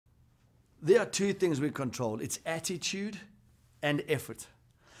There are two things we control. It's attitude and effort.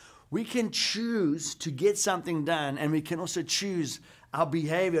 We can choose to get something done, and we can also choose our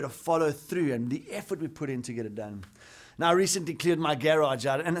behavior to follow through and the effort we put in to get it done. Now, I recently cleared my garage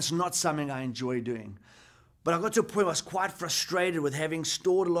out, and it's not something I enjoy doing. But I got to a point where I was quite frustrated with having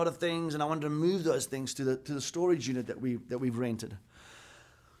stored a lot of things, and I wanted to move those things to the storage unit that we've rented.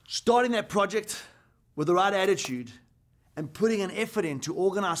 Starting that project with the right attitude and putting an effort in to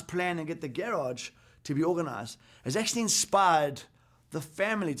organize, plan, and get the garage to be organized has actually inspired the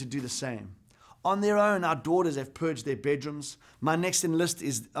family to do the same. On their own, our daughters have purged their bedrooms. Next on the list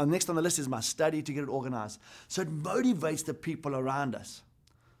is my study to get it organized. So it motivates the people around us.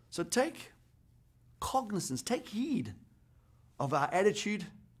 So take cognizance, take heed of our attitude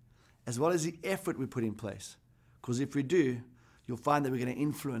as well as the effort we put in place. Because if we do, you'll find that we're going to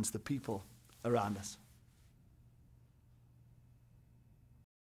influence the people around us.